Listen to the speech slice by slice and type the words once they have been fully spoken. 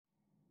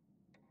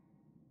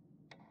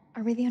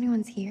Are we the only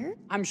ones here?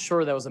 I'm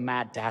sure there was a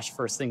mad dash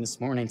first thing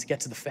this morning to get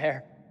to the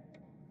fair.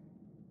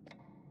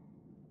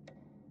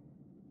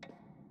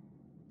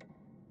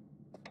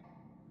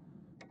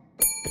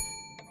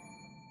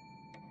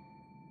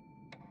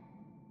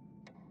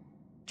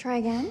 Try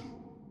again?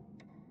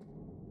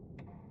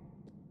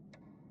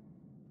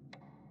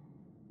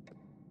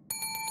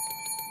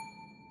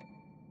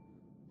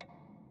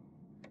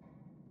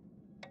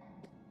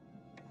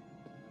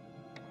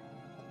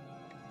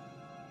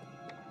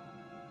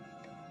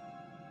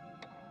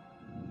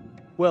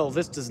 Well,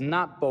 this does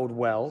not bode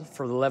well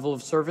for the level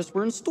of service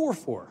we're in store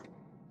for.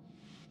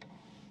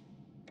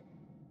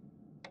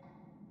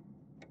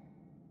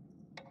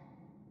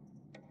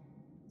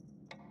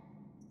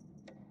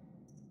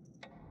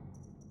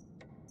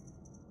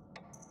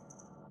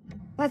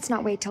 Let's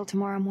not wait till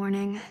tomorrow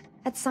morning.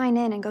 Let's sign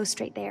in and go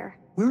straight there.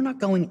 We're not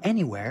going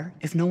anywhere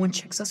if no one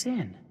checks us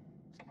in.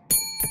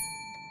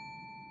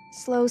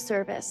 Slow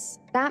service.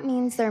 That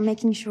means they're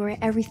making sure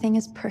everything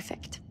is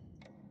perfect.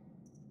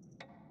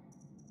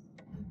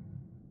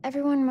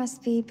 Everyone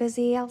must be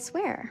busy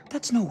elsewhere.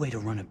 That's no way to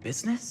run a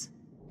business.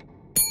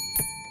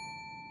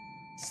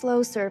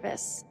 Slow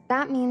service.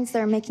 That means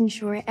they're making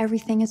sure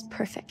everything is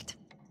perfect.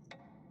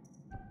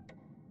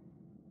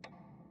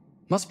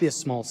 Must be a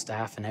small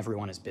staff and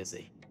everyone is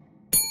busy.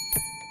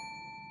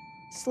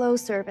 Slow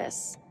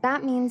service.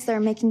 That means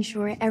they're making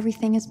sure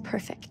everything is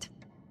perfect.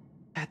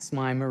 That's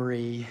my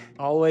Marie.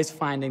 Always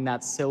finding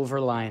that silver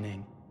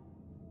lining.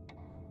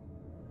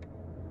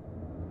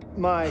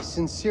 My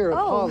sincere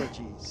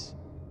apologies.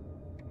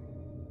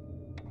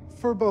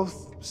 For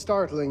both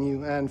startling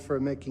you and for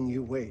making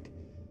you wait.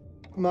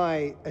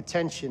 My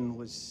attention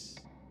was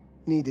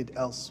needed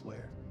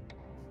elsewhere.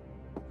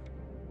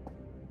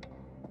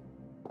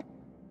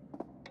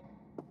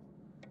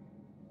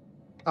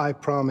 I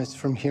promise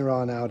from here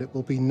on out it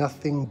will be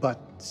nothing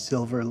but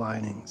silver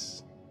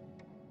linings.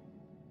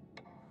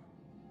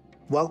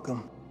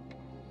 Welcome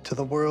to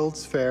the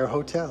World's Fair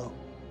Hotel.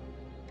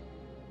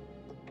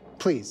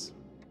 Please,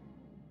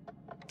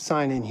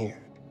 sign in here.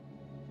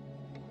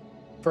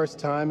 First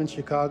time in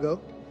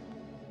Chicago?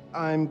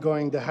 I'm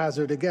going to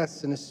hazard a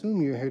guess and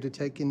assume you're here to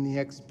take in the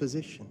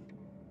exposition.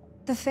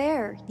 The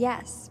fair,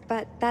 yes,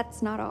 but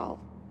that's not all.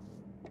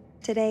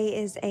 Today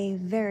is a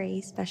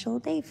very special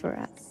day for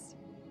us.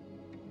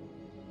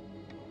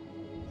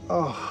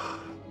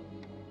 Oh,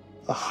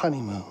 a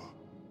honeymoon.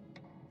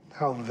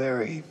 How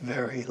very,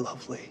 very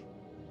lovely.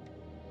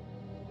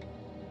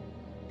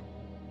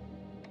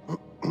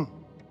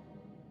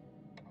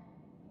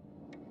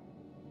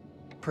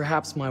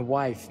 Perhaps my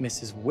wife,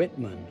 Mrs.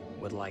 Whitman,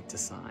 would like to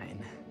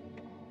sign.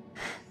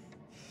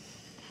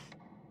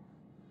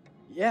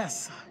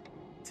 Yes,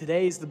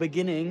 today's the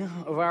beginning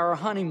of our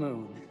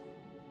honeymoon.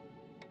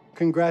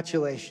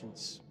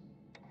 Congratulations.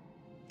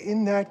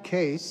 In that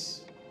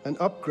case, an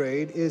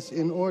upgrade is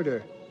in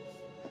order.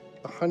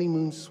 A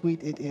honeymoon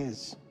suite it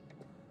is.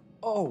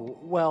 Oh,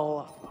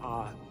 well,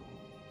 are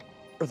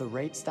the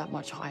rates that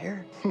much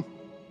higher? I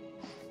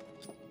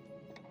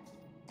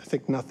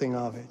think nothing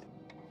of it.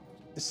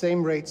 The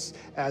same rates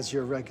as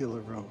your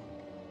regular room.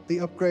 The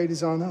upgrade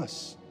is on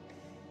us.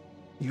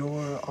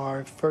 You're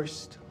our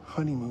first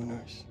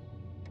honeymooners.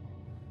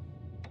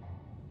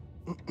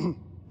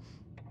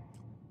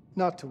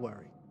 Not to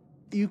worry.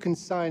 You can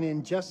sign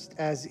in just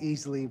as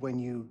easily when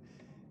you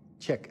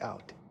check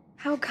out.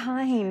 How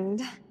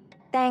kind.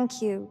 Thank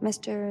you,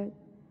 Mr.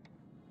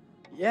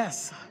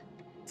 Yes,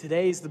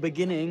 today's the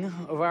beginning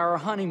of our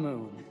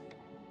honeymoon.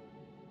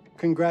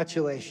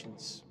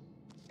 Congratulations.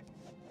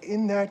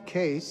 In that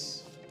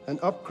case, an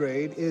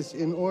upgrade is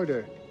in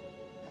order.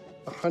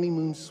 A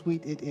honeymoon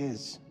suite it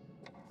is.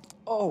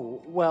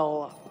 Oh,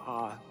 well,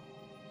 are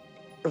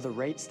the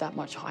rates that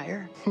much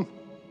higher? I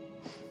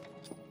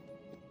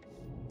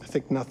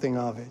think nothing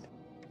of it.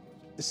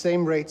 The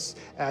same rates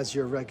as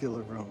your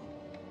regular room.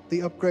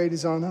 The upgrade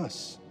is on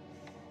us.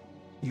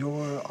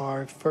 You're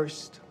our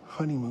first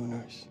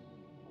honeymooners.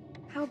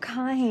 How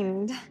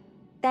kind.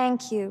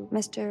 Thank you,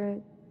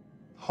 Mr.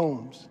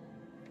 Holmes.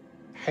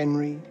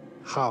 Henry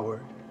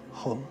Howard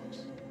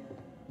Holmes.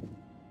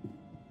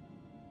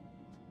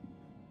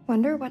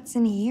 Wonder what's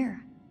in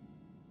here.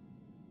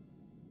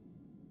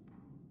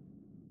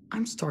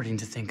 I'm starting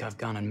to think I've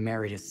gone and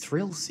married a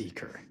thrill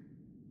seeker.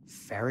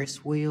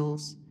 Ferris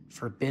wheels,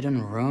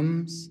 forbidden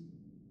rooms.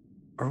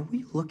 Are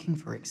we looking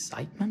for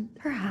excitement?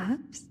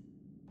 Perhaps.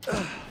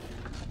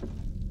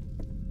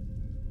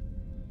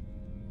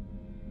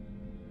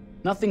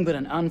 Nothing but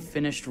an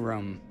unfinished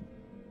room.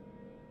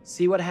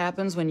 See what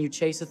happens when you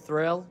chase a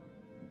thrill?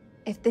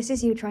 If this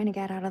is you trying to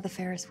get out of the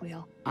Ferris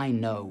wheel. I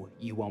know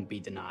you won't be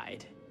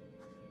denied.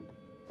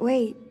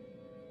 Wait,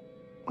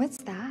 what's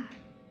that?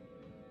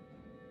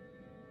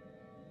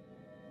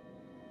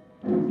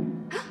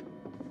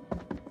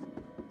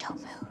 Don't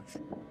move.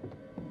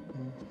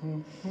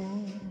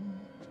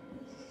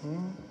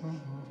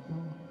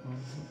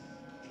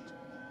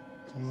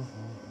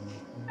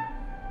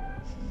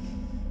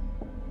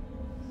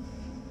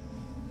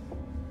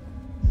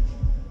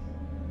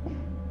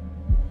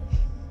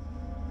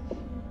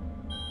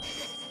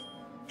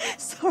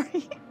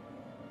 Sorry.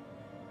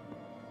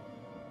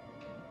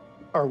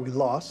 Are we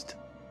lost?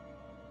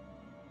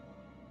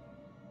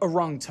 A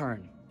wrong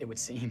turn, it would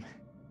seem.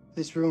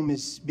 This room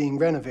is being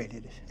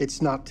renovated.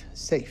 It's not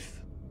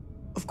safe.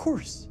 Of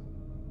course.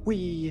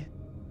 We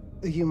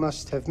You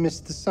must have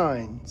missed the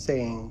sign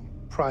saying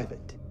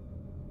private.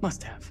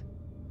 must have.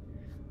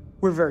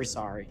 We're very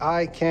sorry.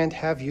 I can't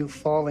have you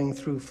falling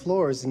through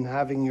floors and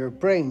having your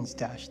brains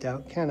dashed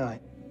out, can I?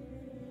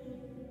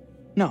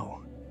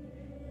 No.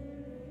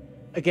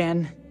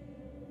 Again,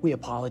 we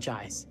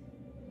apologize.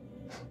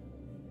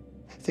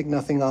 Think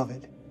nothing of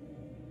it.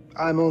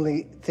 I'm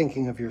only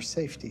thinking of your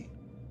safety.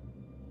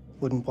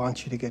 Wouldn't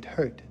want you to get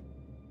hurt.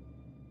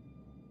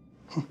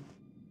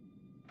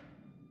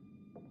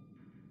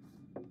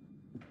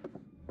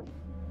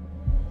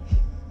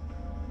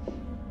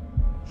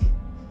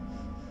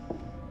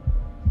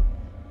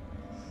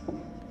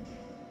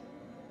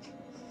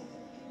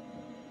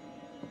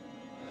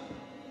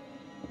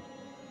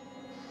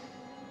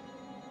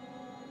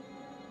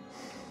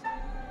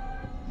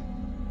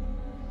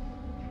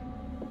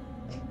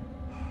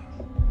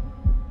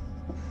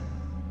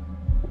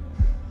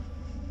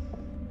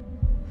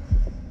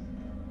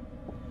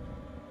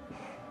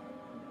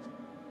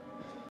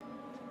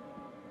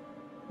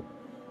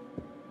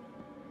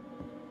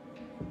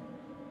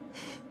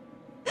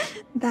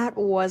 That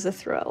was a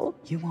thrill.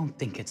 You won't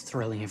think it's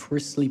thrilling if we're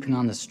sleeping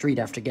on the street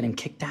after getting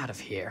kicked out of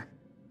here.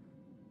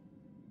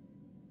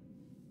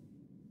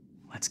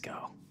 Let's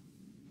go.